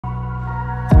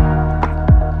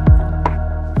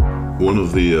One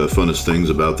of the funnest things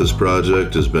about this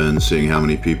project has been seeing how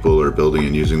many people are building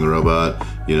and using the robot,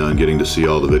 and getting to see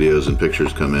all the videos and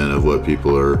pictures come in of what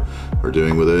people are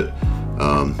doing with it.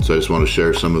 So I just want to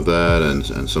share some of that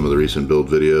and some of the recent build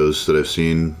videos that I've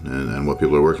seen and what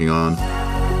people are working on.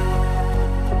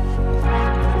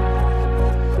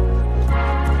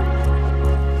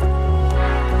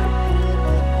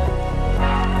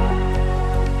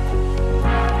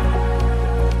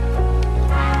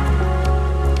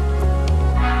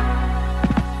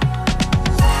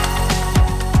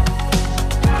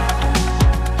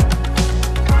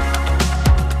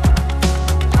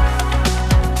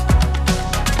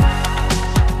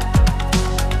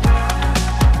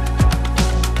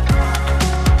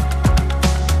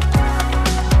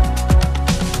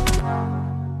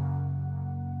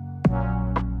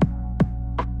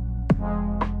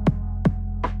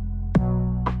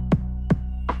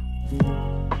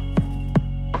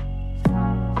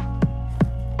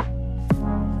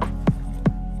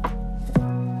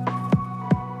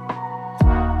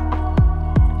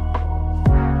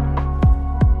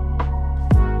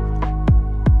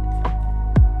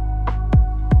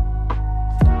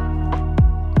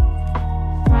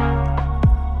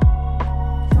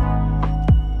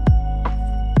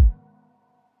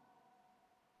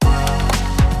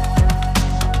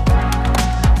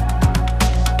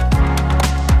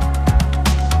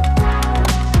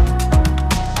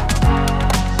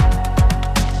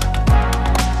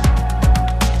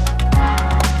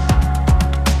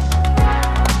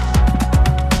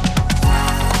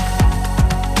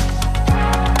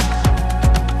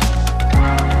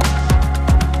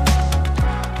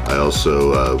 I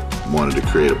also wanted to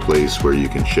create a place where you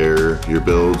can share your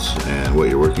builds and what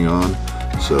you're working on.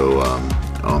 So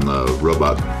on the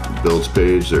robot builds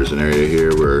page, there's an area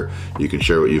here where you can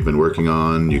share what you've been working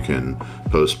on. You can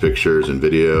post pictures and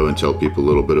video and tell people a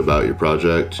little bit about your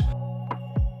project.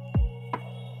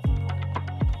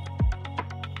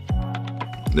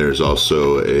 There's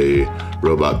also a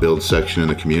robot build section in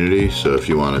the community, so if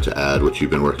you wanted to add what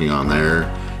you've been working on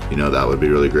there, that would be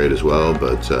really great as well.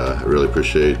 But I really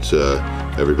appreciate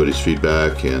everybody's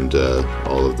feedback and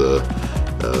all of the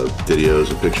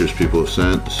videos and pictures people have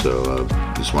sent. So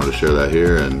just wanted to share that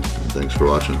here, and thanks for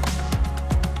watching.